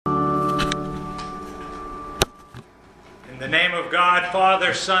In the name of God,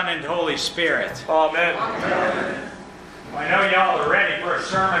 Father, Son, and Holy Spirit. Amen. Well, I know y'all are ready for a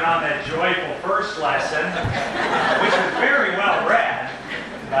sermon on that joyful first lesson, which was very well read,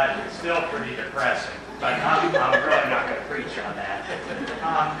 but it's still pretty depressing. But I'm really not going to preach on that.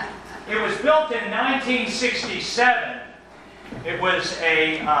 It was built in 1967. It was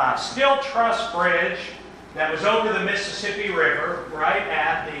a steel truss bridge that was over the Mississippi River, right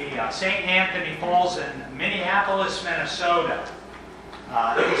at the St. Anthony Falls in Minneapolis, Minnesota.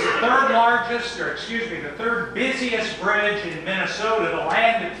 It was the the third busiest bridge in Minnesota, the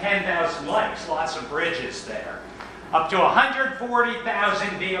land of 10,000 lakes, lots of bridges there. Up to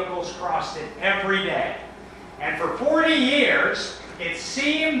 140,000 vehicles crossed it every day. And for 40 years, it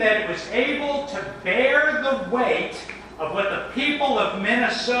seemed that it was able to bear the weight of what the people of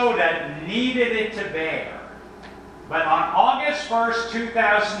Minnesota needed it to bear. But on August 1st,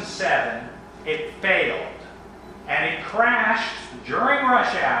 2007, it failed. And it crashed during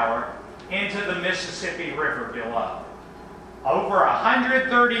rush hour into the Mississippi River below. Over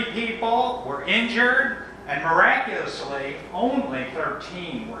 130 people were injured, and miraculously, only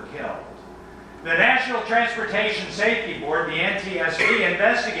 13 were killed. The National Transportation Safety Board, the NTSB,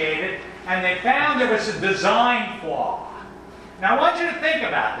 investigated, and they found there was a design flaw. Now, I want you to think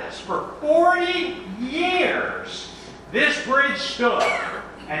about this. For 40 years, this bridge stood,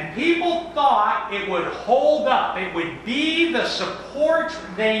 and people thought it would hold up. It would be the support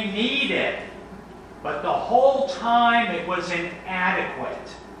they needed. But the whole time it was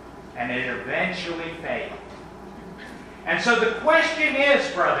inadequate, and it eventually failed. And so the question is,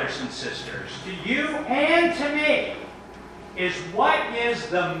 brothers and sisters, to you and to me, is what is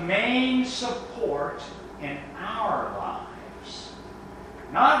the main support in our lives?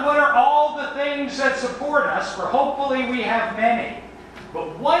 Not what are all the things that support us, for hopefully we have many,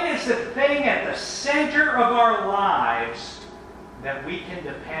 but what is the thing at the center of our lives that we can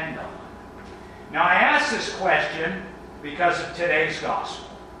depend on? Now, I ask this question because of today's gospel.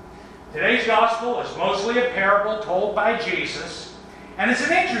 Today's gospel is mostly a parable told by Jesus, and it's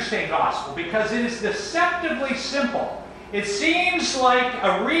an interesting gospel because it is deceptively simple. It seems like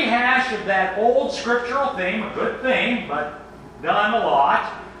a rehash of that old scriptural theme, a good thing, but done a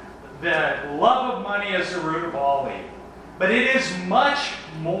lot. The love of money is the root of all evil. But it is much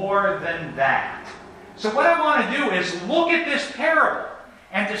more than that. So what I want to do is look at this parable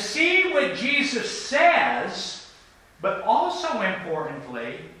and to see what Jesus says, but also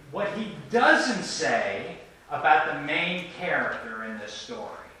importantly, what he doesn't say about the main character in this story.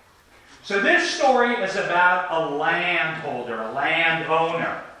 So this story is about a landholder, a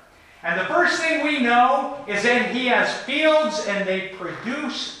landowner. And the first thing we know is that he has fields and they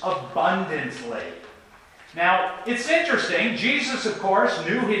produce abundantly. Now, it's interesting. Jesus, of course,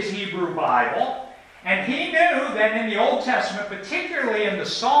 knew his Hebrew Bible, and he knew that in the Old Testament, particularly in the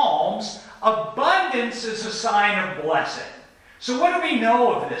Psalms, abundance is a sign of blessing. So what do we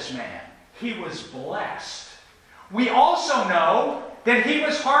know of this man? He was blessed. We also know that he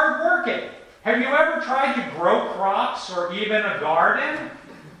was hardworking. Have you ever tried to grow crops or even a garden?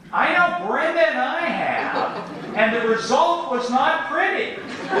 I know Brenda and I have, and the result was not pretty.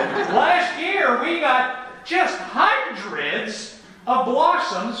 Last year, we got just hundreds of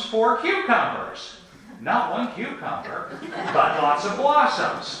blossoms for cucumbers. Not one cucumber, but lots of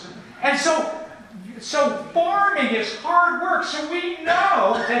blossoms. And so farming is hard work. So we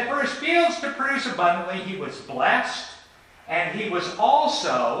know that for his fields to produce abundantly, he was blessed, and he was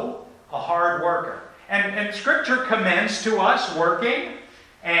also a hard worker. And Scripture commends to us working,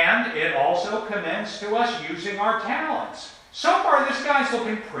 and it also commends to us using our talents. So far, this guy's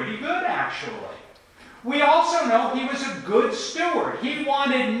looking pretty good, actually. We also know he was a good steward. He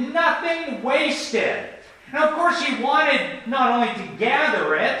wanted nothing wasted. And of course, he wanted not only to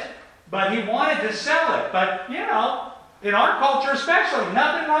gather it, but he wanted to sell it. But, you know, in our culture especially,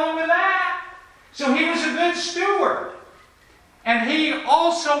 nothing wrong with that. So he was a good steward. And he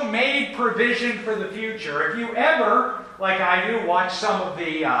also made provision for the future. If you ever, like I do, watch some of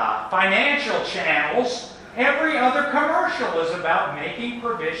the financial channels, every other commercial is about making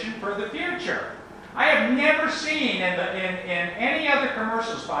provision for the future. I have never seen in any other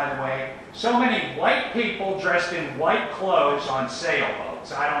commercials, by the way, so many white people dressed in white clothes on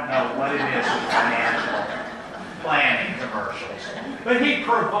sailboats. I don't know what it is with financial planning commercials. But he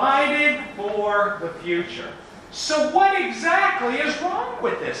provided for the future. So what exactly is wrong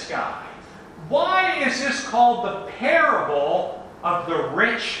with this guy? Why is this called the parable of the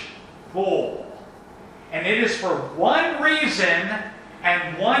rich fool? And it is for one reason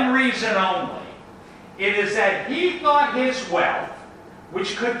and one reason only. It is that he thought his wealth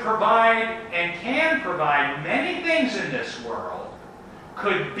which could provide and can provide many things in this world,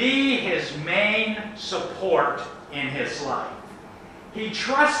 could be his main support in his life. He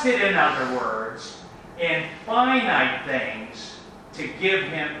trusted, in other words, in finite things to give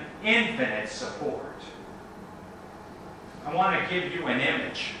him infinite support. I want to give you an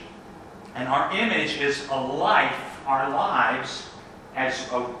image. And our image is a life, our lives, as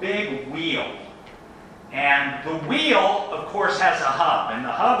a big wheel. And the wheel, of course, has a hub. And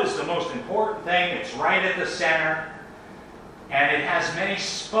the hub is the most important thing. It's right at the center. And it has many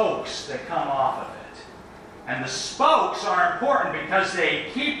spokes that come off of it. And the spokes are important because they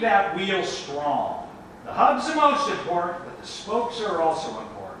keep that wheel strong. The hub's the most important, but the spokes are also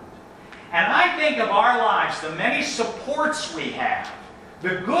important. And I think of our lives, the many supports we have,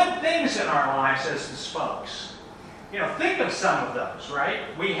 the good things in our lives as the spokes. You know, think of some of those, right?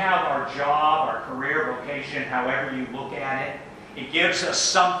 We have our job, our career, vocation, however you look at it. It gives us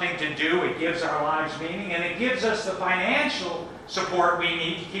something to do. It gives our lives meaning. And it gives us the financial support we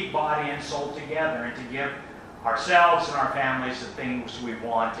need to keep body and soul together and to give ourselves and our families the things we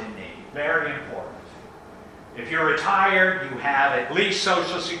want and need. Very important. If you're retired, you have at least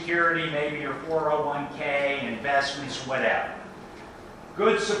Social Security, maybe your 401k, investments, whatever.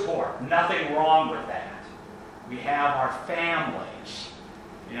 Good support. Nothing wrong with that. We have our families.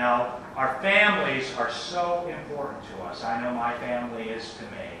 You know, our families are so important to us. I know my family is to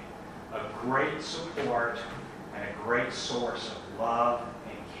me. A great support and a great source of love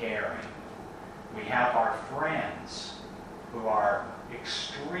and caring. We have our friends who are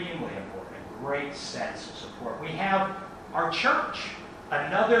extremely important, a great sense of support. We have our church,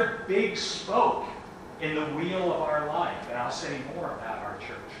 another big spoke in the wheel of our life. And I'll say more about our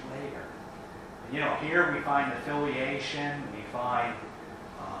church later. You know, here we find affiliation, we find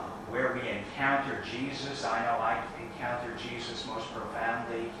where we encounter Jesus. I know I encounter Jesus most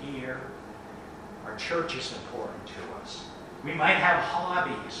profoundly here. Our church is important to us. We might have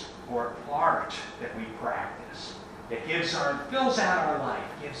hobbies or art that we practice that fills out our life,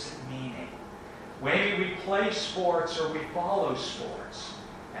 gives it meaning. Maybe we play sports or we follow sports,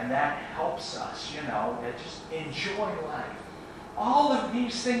 and that helps us, you know, to just enjoy life. All of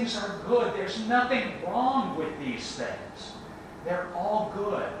these things are good. There's nothing wrong with these things. They're all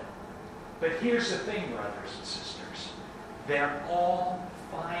good. But here's the thing, brothers and sisters. They're all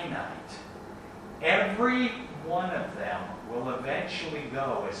finite. Every one of them will eventually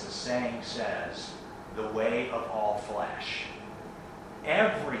go, as the saying says, the way of all flesh.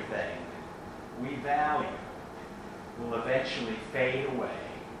 Everything we value will eventually fade away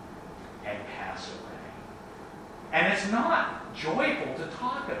and pass away. And it's not joyful to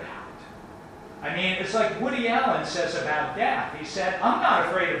talk about. I mean, it's like Woody Allen says about death. He said, I'm not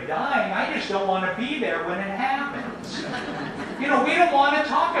afraid of dying. I just don't want to be there when it happens. You know, we don't want to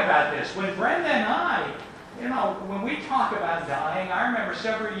talk about this. When Brenda and I, you know, when we talk about dying, I remember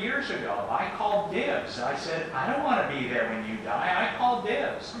several years ago, I called dibs. I said, I don't want to be there when you die. I called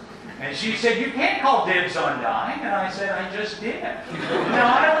dibs. And she said, you can't call dibs on dying. And I said, I just did.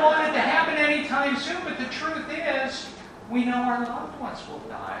 Now, I don't want it to happen anytime soon, but the truth is, we know our loved ones will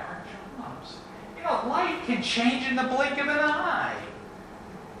die, our jobs. You know, life can change in the blink of an eye.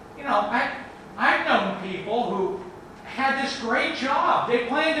 You know, I've known people who had this great job. They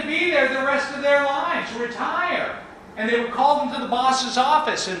planned to be there the rest of their lives, retire. And they were called into the boss's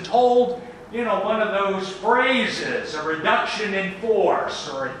office and told, you know, one of those phrases, a reduction in force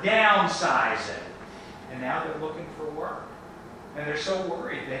or a downsizing. And now they're looking for work. And they're so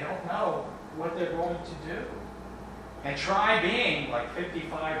worried they don't know what they're going to do. And try being like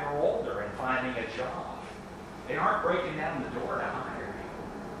 55 or older and finding a job. They aren't breaking down the door to hire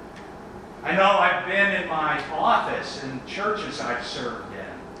you. I know I've been in my office in churches I've served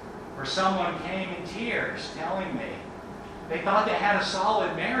in where someone came in tears telling me they thought they had a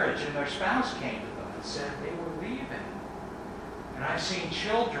solid marriage and their spouse came to them and said they were leaving. And I've seen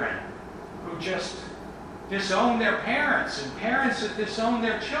children who just disown their parents and parents that disown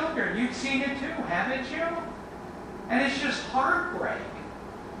their children. You've seen it too, haven't you? And it's just heartbreak.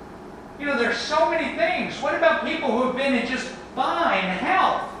 You know, there's so many things. What about people who have been in just fine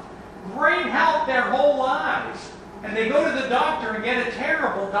health, great health their whole lives, and they go to the doctor and get a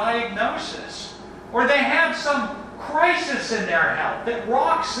terrible diagnosis, or they have some crisis in their health that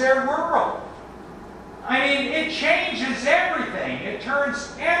rocks their world? I mean, it changes everything. It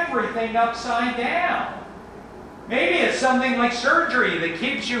turns everything upside down. Maybe it's something like surgery that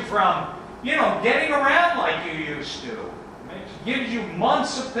keeps you from, you know, getting around like you used to. It gives you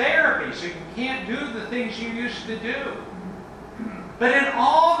months of therapy so you can't do the things you used to do. But in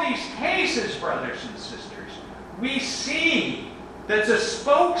all these cases, brothers and sisters, we see That's the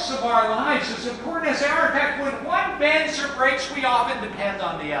spokes of our lives, as important as they are. In fact, when one bends or breaks, we often depend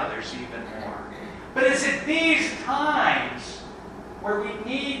on the others even more. But it's at these times where we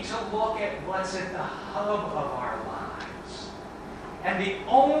need to look at what's at the hub of our lives. And the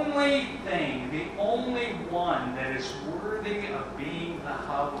only thing, the only one that is worthy of being the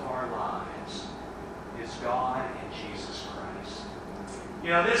hub of our lives is God and Jesus Christ. You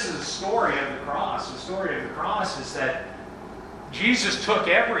know, this is the story of the cross. The story of the cross is that Jesus took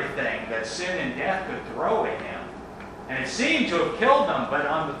everything that sin and death could throw at him. And it seemed to have killed him, but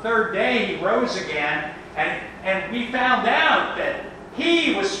on the third day he rose again, and we found out that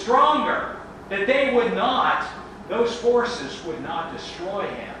he was stronger, that they would not, those forces would not destroy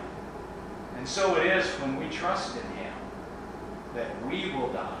him. And so it is when we trust in him that we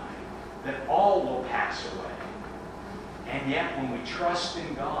will die, that all will pass away. And yet when we trust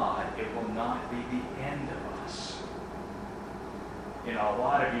in God, it will not be the end of us. You know, a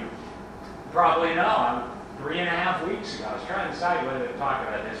lot of you probably know, 3.5 weeks ago, I was trying to decide whether to talk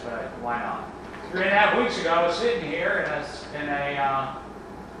about this, but why not? 3.5 weeks ago, I was sitting here in a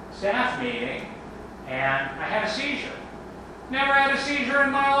staff meeting, and I had a seizure. Never had a seizure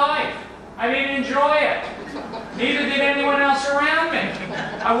in my life. I didn't enjoy it. Neither did anyone else around me.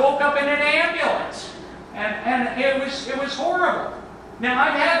 I woke up in an ambulance, and it was horrible. Now,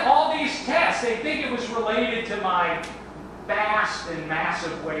 I've had all these tests. They think it was related to my fast and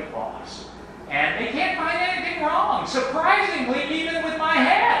massive weight loss. And they can't find anything wrong. Surprisingly, even with my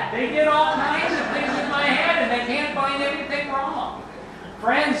head. They did all kinds of things with my head, and they can't find anything wrong.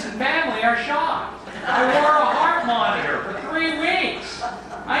 Friends and family are shocked. I wore a heart monitor for 3 weeks.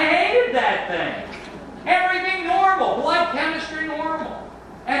 I hated that thing. Everything normal. Blood chemistry normal.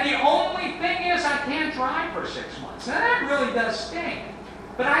 And the only thing is I can't drive for 6 months. Now, that really does stink.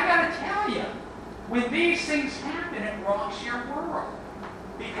 But I got to tell you, when these things happen, it rocks your world.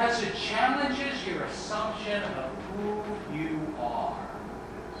 Because it challenges your assumption of who you are.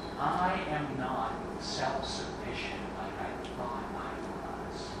 I am not self-sufficient like I thought I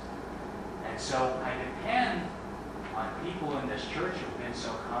was. And so I depend on people in this church who've been so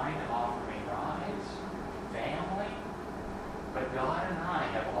kind to offer me rides, family. But God and I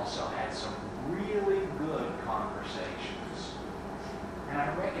have also had some really good conversations. And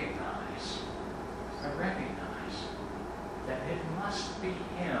I recognize that it must be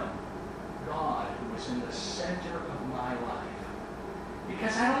Him, God, who is in the center of my life.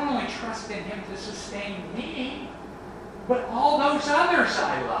 Because I don't only trust in Him to sustain me, but all those others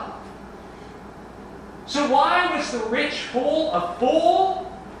I love. So why was the rich fool a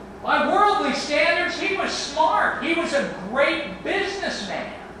fool? By worldly standards, he was smart. He was a great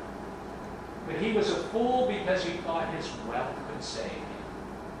businessman. But he was a fool because he thought his wealth could save him.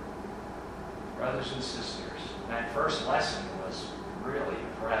 Brothers and sisters, that first lesson was really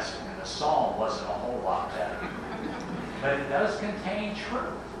depressing, and the psalm wasn't a whole lot better. But it does contain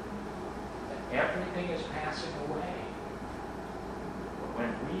truth, that everything is passing away. But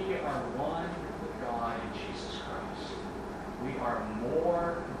when we are one with God in Jesus Christ, we are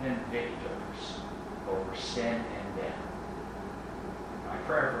more than victors over sin and death. My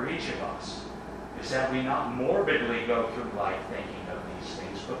prayer for each of us is that we not morbidly go through life thinking of these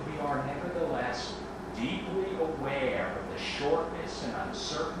things, but we are nevertheless deeply aware of the shortness and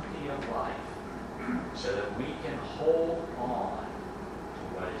uncertainty of life, so that we can hold on to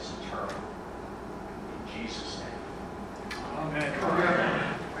what is eternal. In Jesus' name. Amen.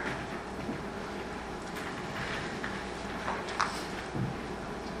 Amen.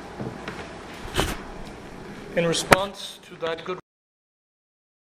 In response to that good